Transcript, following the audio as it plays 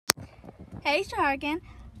Hey, Star again,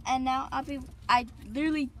 and now I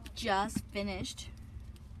literally just finished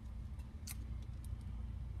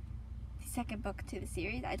the second book to the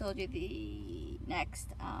series. I told you the next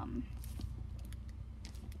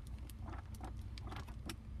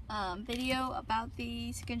video about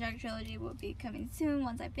the Skinjacker Trilogy will be coming soon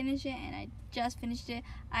once I finish it, and I just finished it.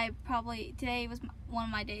 Today was one of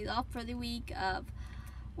my days off for the week of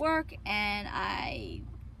work, and I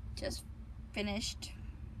just finished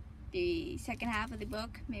the second half of the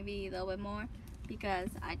book, maybe a little bit more, because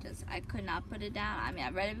I could not put it down. I mean,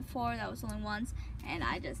 I read it before, that was only once, and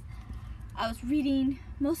I was reading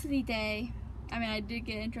most of the day. I mean, I did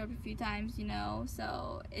get interrupted a few times,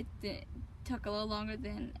 so it took a little longer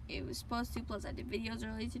than it was supposed to, plus I did videos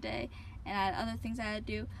early today, and I had other things I had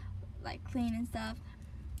to do, like clean and stuff,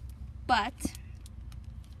 but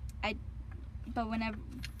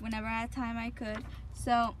whenever I had time I could.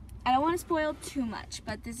 So I don't want to spoil too much,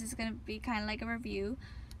 but this is going to be kind of like a review,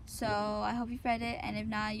 so I hope you've read it, and if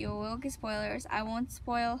not, you will get spoilers. I won't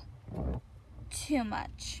spoil too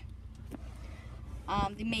much,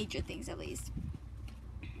 the major things at least.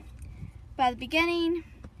 But at the beginning,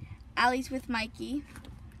 Allie's with Mikey,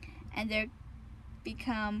 and they're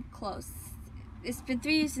become close. It's been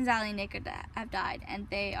 3 years since Allie and Nick have died, and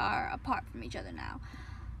they are apart from each other now.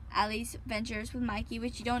 Allie's ventures with Mikey,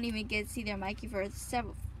 which you don't even get to see their Mikey for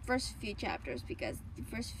first few chapters, because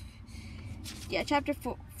the chapter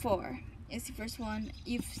 4 is the first one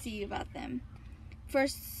you see about them.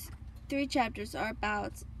 First 3 chapters are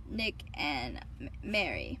about Nick and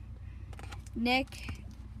Mary. Nick,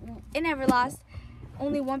 in Everlost,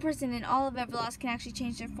 only one person in all of Everlost can actually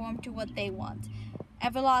change their form to what they want.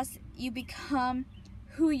 Everlost, you become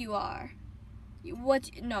who you are. You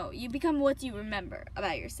become what you remember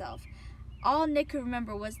about yourself. All Nick could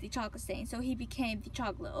remember was the chocolate stain, so he became the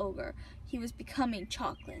chocolate ogre. He was becoming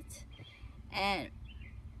chocolate, and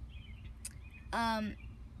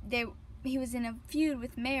he was in a feud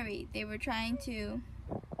with Mary. They were trying to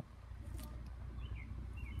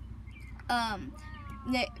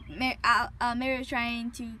Mary was trying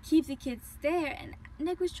to keep the kids there, and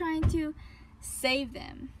Nick was trying to save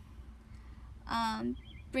them,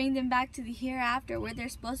 bring them back to the hereafter where they're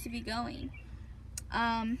supposed to be going.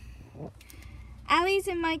 Allie's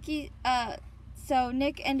and Mikey, so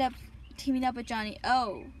Nick ended up teaming up with Johnny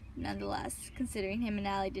O, nonetheless, considering him and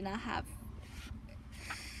Allie did not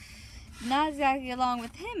exactly along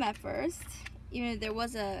with him at first, even though there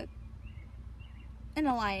was an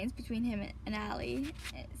alliance between him and Allie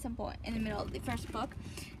at some point in the middle of the first book.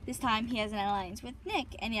 This time he has an alliance with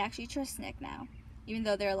Nick, and he actually trusts Nick now, even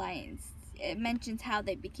though their alliance, it mentions how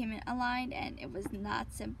they became aligned, and it was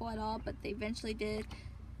not simple at all, but they eventually did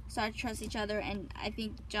start to trust each other. And I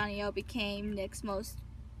think Johnny O became Nick's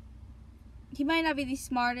he might not be the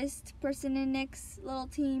smartest person in Nick's little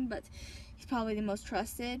team, but he's probably the most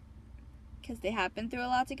trusted, because they have been through a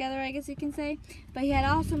lot together, I guess you can say. But he had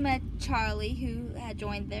also met Charlie, who had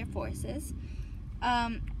joined their forces.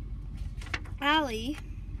 Allie,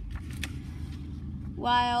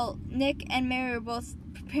 while Nick and Mary were both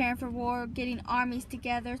preparing for war, getting armies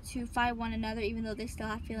together to fight one another, even though they still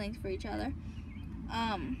have feelings for each other,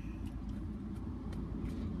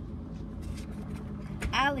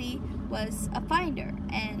 Allie was a finder,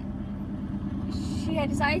 and she had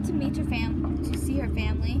decided to meet her family, to see her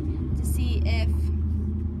family, to see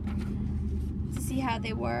how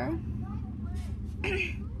they were.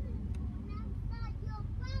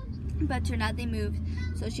 But turned out they moved,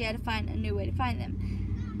 so she had to find a new way to find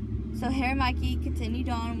them. So her and Mikey continued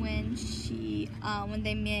on when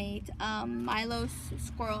they made Milo,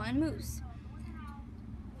 Squirrel, and Moose.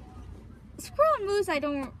 Squirrel and Moose I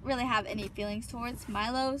don't really have any feelings towards.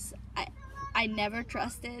 Milo's I never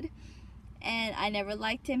trusted, and I never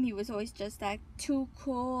liked him. He was always just that too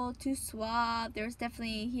cool, too suave. He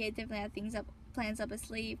definitely had plans up his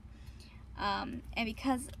sleeve. And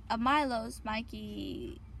because of Milo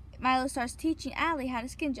starts teaching Allie how to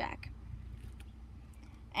skinjack,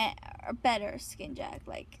 or better skinjack,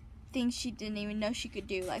 like things she didn't even know she could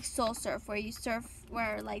do, like soul surf, where you surf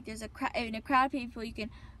where like there's in a crowd of people, you can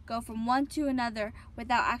go from one to another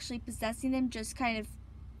without actually possessing them, just kind of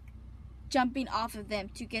jumping off of them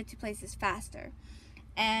to get to places faster.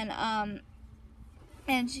 And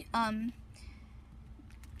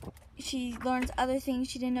she learns other things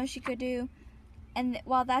she didn't know she could do. And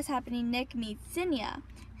while that's happening, Nick meets Zinnia,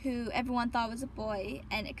 who everyone thought was a boy,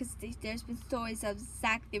 and because there's been stories of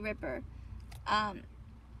Zack the Ripper,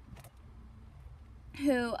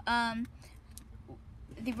 who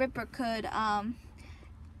the Ripper could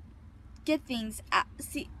get things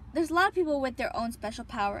there's a lot of people with their own special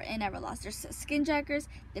power in Everlost. There's Skinjackers.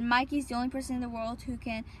 Then Mikey's the only person in the world who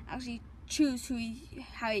can actually choose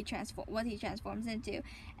what he transforms into.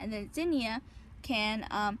 And then Zinnia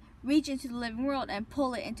can reach into the living world and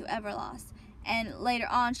pull it into Everlost. And later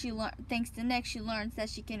on, thanks to Nick, she learns that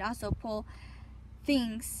she can also pull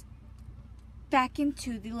things back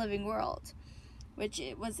into the living world, which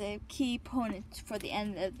it was a key component for the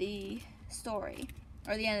end of the story,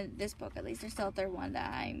 or the end of this book at least. There's still a third one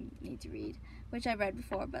that I need to read, which I've read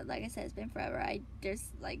before, but like I said, it's been forever.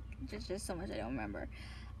 There's just so much I don't remember.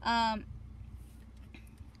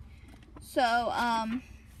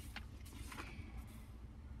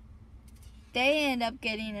 They end up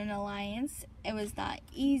getting an alliance. It was not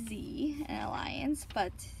easy, an alliance,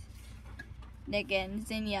 but Nick and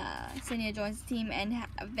Zinnia joins the team and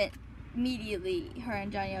immediately her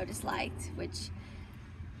and Johnny O disliked, which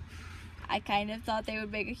I kind of thought they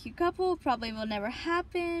would make a cute couple. Probably will never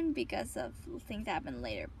happen because of things that happen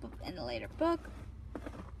later in the later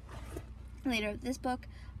of this book.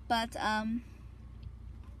 But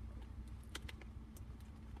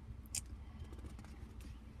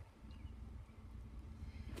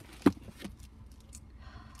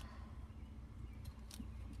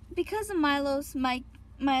because of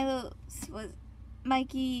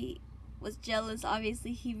Mikey was jealous.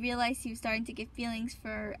 Obviously, he realized he was starting to get feelings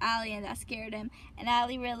for Allie, and that scared him. And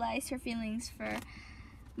Allie realized her feelings for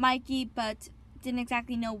Mikey, but didn't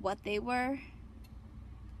exactly know what they were.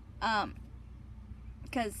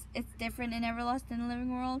 Because it's different in Everlost than the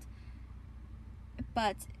living world.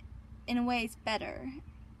 But in a way, it's better.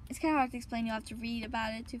 It's kind of hard to explain. You'll have to read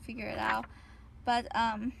about it to figure it out. But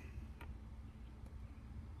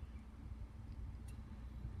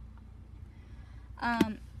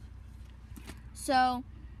so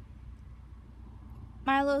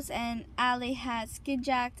Milos and Allie had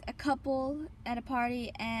skinjacked a couple at a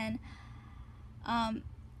party, and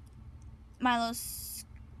Milos,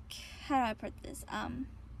 how do I put this? Kind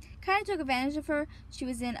of took advantage of her. She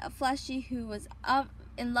was in a fleshie who was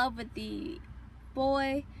in love with the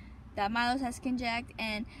boy that Milos had skinjacked,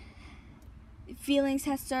 and feelings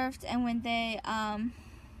had surfed, and when they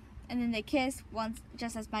and then they kissed once,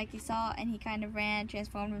 just as Mikey saw, and he kind of ran,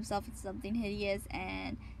 transformed himself into something hideous,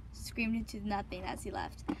 and screamed into nothing as he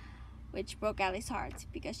left, which broke Allie's heart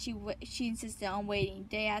because she insisted on waiting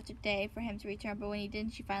day after day for him to return. But when he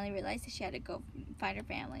didn't, she finally realized that she had to go find her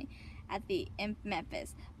family in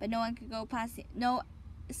Memphis. But no one could go past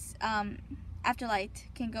Afterlight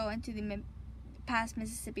can go into the past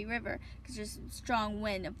Mississippi River because there's a strong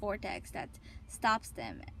wind and vortex that stops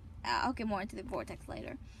them. I'll get more into the vortex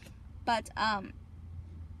later. But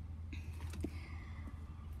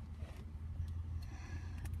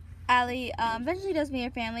Allie eventually does meet her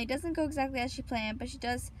family. It doesn't go exactly as she planned, but she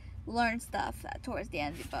does learn stuff towards the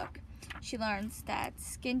end of the book. She learns that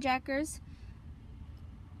skinjackers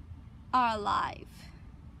are alive,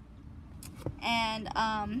 and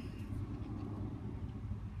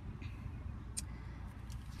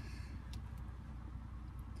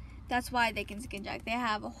that's why they can skinjack. They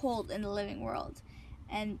have a hold in the living world,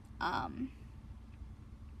 and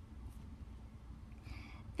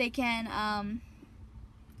they can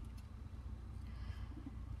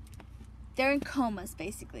they're in comas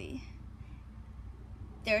basically.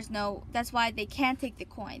 That's why they can't take the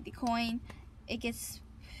coin. The coin, it gets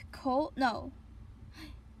cold. No,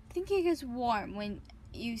 I think it gets warm when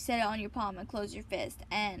you set it on your palm and close your fist,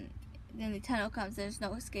 and then the tunnel comes. There's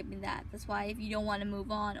no escaping that. That's why if you don't want to move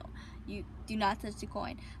on, you do not touch the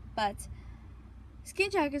coin. But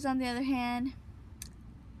skinjackers, on the other hand,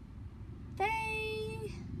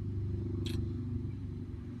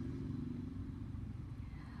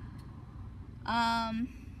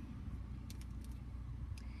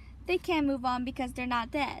 they can't move on because they're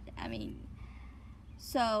not dead. I mean,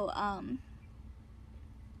 so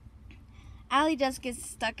Allie does get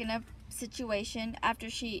stuck in a situation after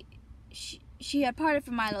she had parted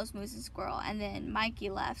from Milo's Moose and Squirrel, and then Mikey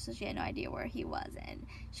left, so she had no idea where he was, and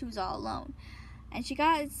she was all alone. And she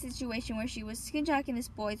got in a situation where she was skinjacking this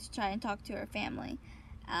boy to try and talk to her family.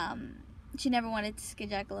 She never wanted to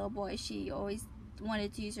skinjack a little boy. She always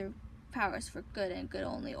wanted to use her powers for good and good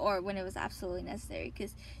only, or when it was absolutely necessary,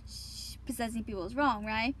 because possessing people is wrong,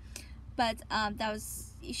 right? But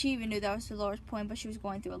she even knew that was Dolores' point, but she was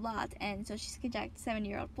going through a lot, and so she skinjacked a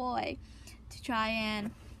 7-year-old boy to try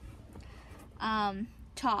and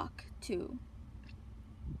talk to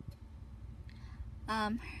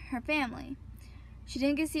her family. She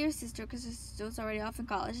didn't get to see her sister because her sister was already off in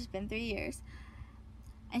college. It's been 3 years.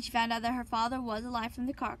 And she found out that her father was alive from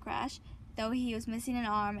the car crash. though he was missing an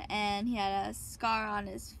arm, and he had a scar on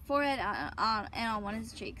his forehead and on one of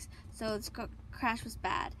his cheeks. So the crash was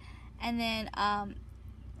bad. And then as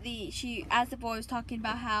the boy was talking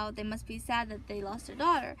about how they must be sad that they lost their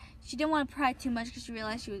daughter, she didn't want to pry too much because she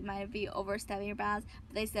realized she might be overstepping her bounds,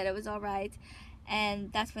 but they said it was all right.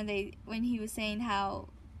 And that's when he was saying how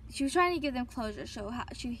she was trying to give them closure.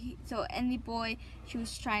 And the boy, she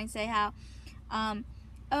was trying to say how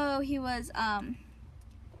he was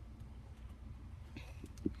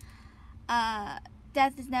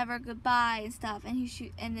death is never goodbye and stuff,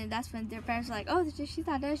 and then that's when their parents were like, oh, she's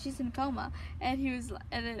not dead, she's in a coma. And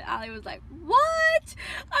then Allie was like, what?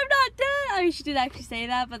 I'm not dead. I mean, she did actually say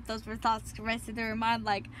that, but those were thoughts racing through her mind,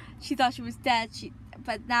 like she thought she was dead.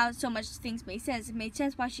 But now so much things made sense. It made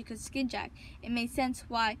sense why she could skinjack. It made sense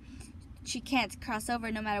why she can't cross over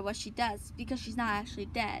no matter what she does, because she's not actually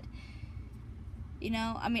dead. You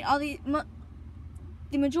know, I mean,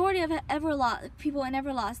 the majority of people in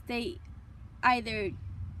Everlost, they either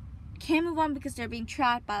can't move on because they're being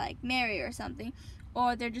trapped by like Mary or something,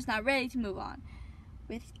 or they're just not ready to move on.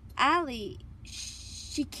 With Allie,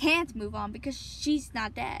 she can't move on because she's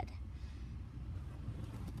not dead.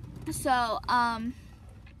 So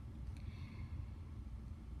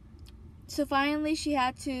finally she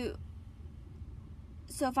gave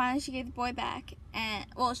the boy back, and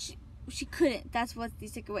well, she couldn't. That's what the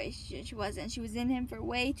situation she was in. She was in him for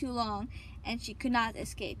way too long, and she could not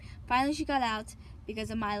escape. Finally, she got out because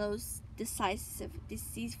of Milo's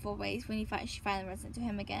deceitful ways when she finally runs into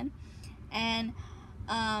him again. And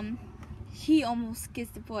he almost gets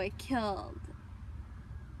the boy killed.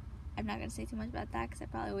 I'm not going to say too much about that because I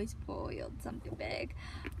probably always spoiled something big.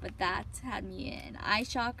 But that had me in eye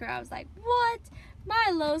shocker. I was like, what?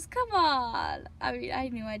 Milo's, come on. I mean, I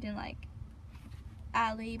knew I didn't like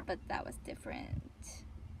Allie, but that was different.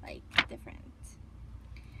 Like, different.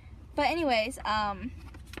 But anyways,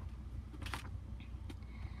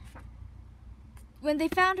 when they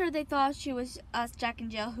found her, they thought she was Jack and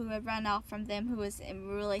Jill, who had run off from them, who was in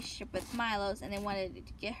a relationship with Milo's, and they wanted to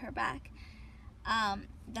get her back.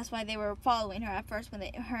 That's why they were following her at first when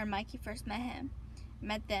her and Mikey first met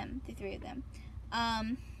them, the three of them.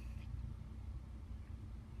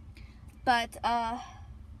 Because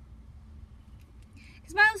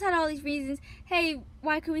Milo's had all these reasons. Hey,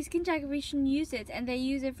 why could we skinjack if we shouldn't use it? And they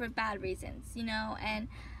use it for bad reasons, you know. And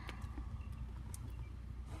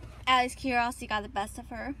Allie's curiosity got the best of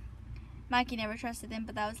her. Mikey never trusted him,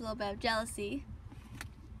 but that was a little bit of jealousy.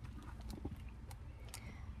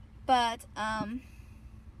 But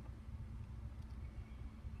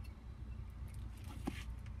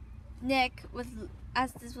Nick was,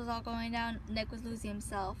 as this was all going down, Nick was losing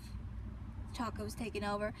himself. Chocolate was taking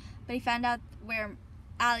over, but he found out where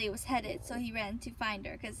Allie was headed, so he ran to find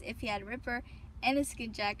her, because if he had a Ripper and a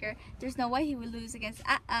Skinjacker, there's no way he would lose against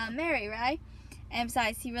Mary, right? And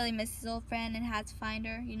besides, he really missed his old friend and had to find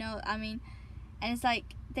her, you know, I mean, and it's like,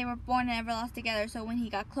 they were born and never lost together, so when he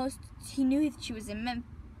got close, he knew that she was in Memphis.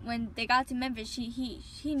 When they got to Memphis,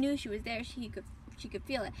 he knew she was there, she could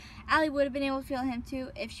feel it. Allie would have been able to feel him too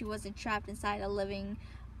if she wasn't trapped inside a living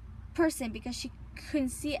person, because she couldn't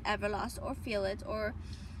see it Everlost or feel it or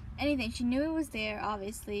anything. She knew it was there,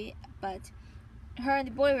 obviously, but her and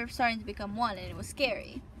the boy were starting to become one, and it was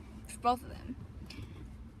scary for both of them.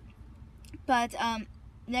 But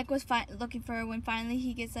Nick was looking for her when finally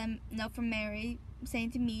he gets a note from Mary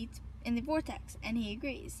saying to meet in the vortex, and he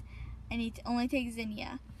agrees, and he only takes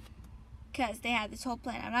Zinnia because they had this whole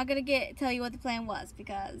plan. I'm not gonna tell you what the plan was,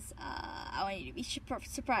 because I want you to be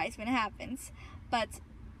surprised when it happens. But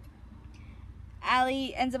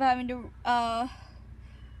Allie ends up having to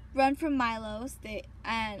run from Milo's,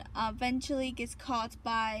 and eventually gets caught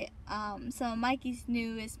by some of Mikey's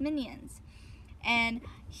newest minions. And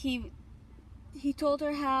he told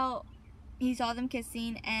her how he saw them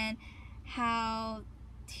kissing, and how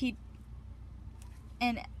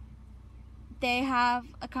they have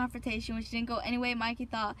a confrontation which didn't go any way Mikey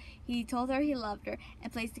thought. He told her he loved her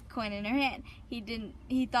and placed a coin in her hand.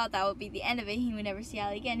 He thought that would be the end of it. He would never see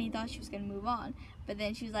Allie again. He thought she was going to move on. But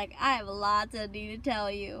then she was like, I have a lot to need to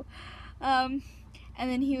tell you. And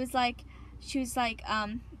then she was like,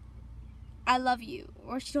 I love you.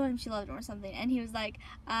 Or she told him she loved him or something. And he was like,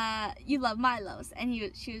 you love Milo's. And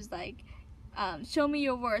she was like, show me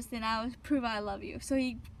your worst and I will prove I love you. So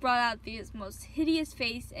he brought out his most hideous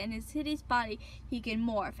face and his hideous body. He could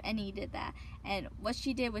morph, and he did that. And what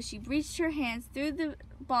she did was she reached her hands through the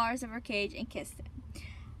bars of her cage and kissed him.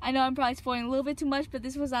 I know I'm probably spoiling a little bit too much, but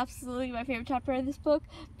this was absolutely my favorite chapter of this book,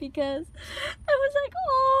 because I was like,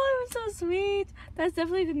 oh, it was so sweet. That's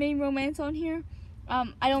definitely the main romance on here.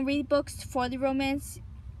 I don't read books for the romance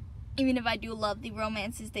even if I do love the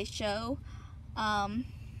romances they show.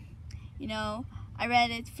 You know, I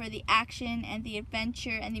read it for the action and the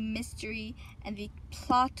adventure and the mystery and the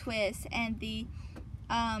plot twist and the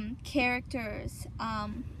characters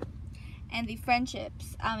and the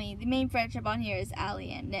friendships. I mean, the main friendship on here is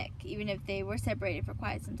Allie and Nick, even if they were separated for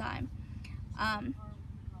quite some time.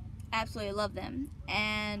 Absolutely love them,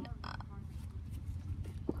 and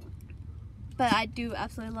but I do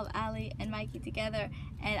absolutely love Allie and Mikey together,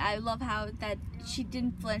 and I love how that she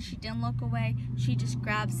didn't flinch, she didn't look away, she just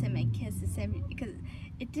grabs him and kisses him, because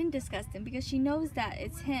it didn't disgust him, because she knows that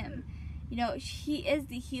it's him. You know, he is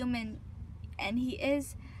the human, and he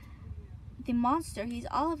is the monster. He's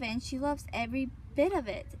all of it, and she loves every bit of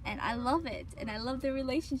it, and I love it, and I love their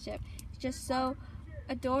relationship. It's just so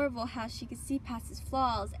adorable how she could see past his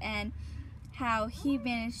flaws, and how he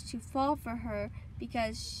managed to fall for her,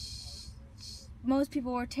 because most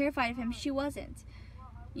people were terrified of him. She wasn't.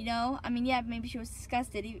 You know, I mean, yeah, maybe she was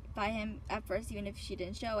disgusted by him at first, even if she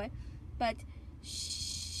didn't show it, but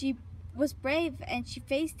she was brave, and she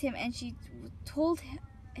faced him, and she told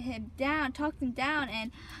him down, talked him down,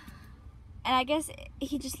 and I guess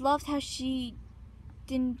he just loved how she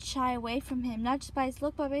didn't shy away from him, not just by his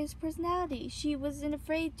look, but by his personality. She wasn't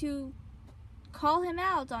afraid to call him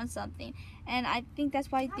out on something, and I think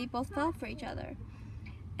that's why they both fell for each other.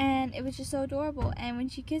 And it was just so adorable. And when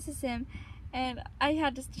she kisses him, and I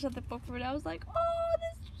had to shut the book for it, I was like, oh,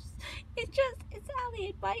 it's Allie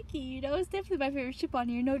and Mikey, you know. It's definitely my favorite ship on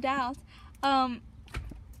here, no doubt.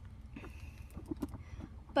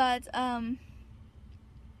 But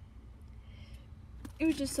it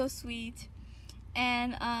was just so sweet.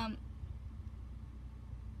 And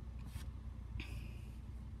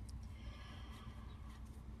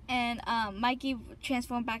Mikey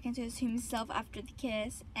transformed back into his human self after the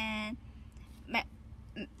kiss, and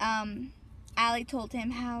Allie told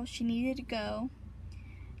him how she needed to go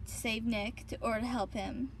to save Nick, or to help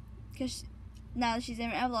him, because now that she's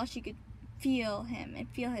in Everwild, she could feel him and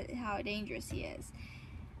feel how dangerous he is,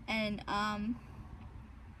 and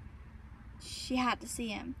she had to see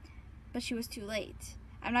him, but she was too late.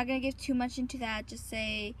 I'm not going to give too much into that, just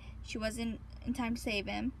say she wasn't in time to save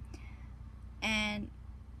him, and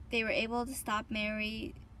they were able to stop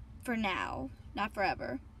Mary for now, not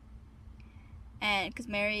forever. And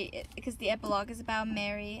because the epilogue is about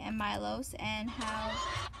Mary and Milos and how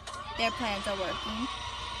their plans are working.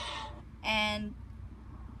 And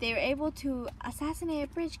they were able to assassinate a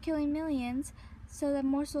bridge, killing millions, so that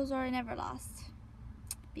more souls are never lost.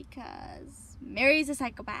 Because Mary's a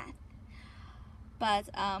psychopath. But,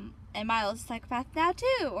 and Milos is a psychopath now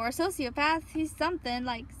too, or a sociopath. He's something,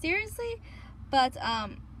 like, seriously? But,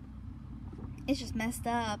 it's just messed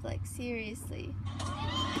up, like, seriously.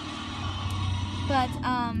 But,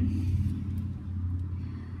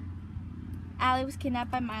 Allie was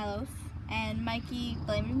kidnapped by Milos, and Mikey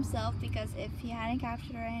blamed himself, because if he hadn't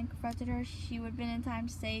captured her and confronted her, she would have been in time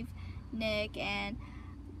to save Nick and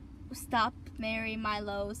stop Mary,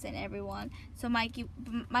 Milos, and everyone. So Mikey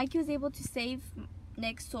was able to save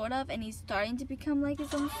Nick, sort of, and he's starting to become like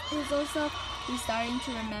his own self. He's starting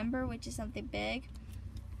to remember, which is something big.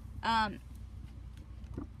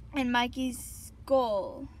 And Mikey's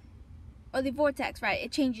goal, or the vortex, right?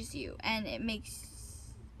 It changes you, and it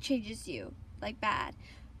changes you, like, bad.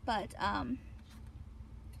 But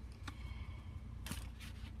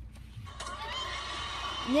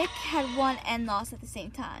Nick had won and lost at the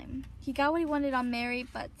same time. He got what he wanted on Mary,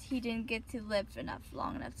 but he didn't get to live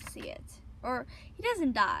long enough to see it. Or he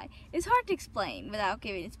doesn't die. It's hard to explain without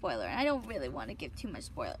giving a spoiler, and I don't really want to give too much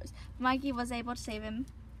spoilers. Mikey was able to save him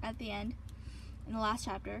at the end, in the last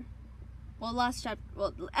chapter. Well,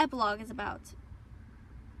 the epilogue is about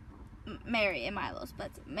Mary and Milos, but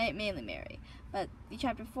mainly Mary. But the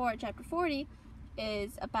chapter 4, chapter 40,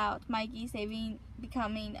 is about Mikey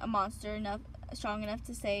becoming a monster strong enough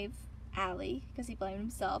to save Allie, because he blamed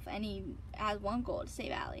himself, and he has one goal, to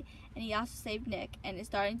save Allie. And he also saved Nick, and is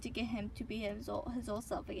starting to get him to be his old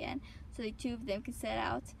self again, so the two of them can set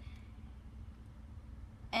out.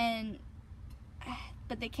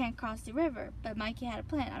 But they can't cross the river. But Mikey had a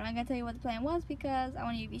plan. I'm not going to tell you what the plan was, because I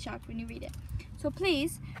want you to be shocked when you read it. So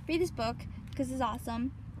please, read this book, because it's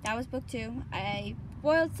awesome. That was book 2. I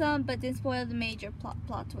spoiled some, but didn't spoil the major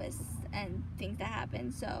plot twists and things that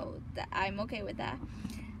happened, so I'm okay with that.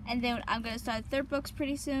 And then I'm going to start the 3rd books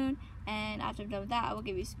pretty soon, and after I'm done with that, I will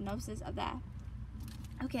give you a synopsis of that.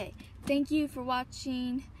 Okay, thank you for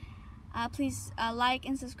watching. Please like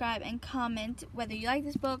and subscribe and comment whether you like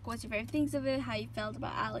this book, what's your favorite things of it, how you felt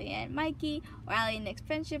about Allie and Mikey, or Allie and Nick's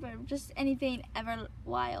friendship, or just anything about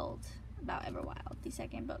Everwild, the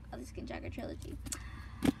 2nd book of the Skinjacker Trilogy.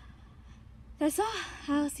 that's all.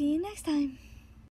 I'll see you next time.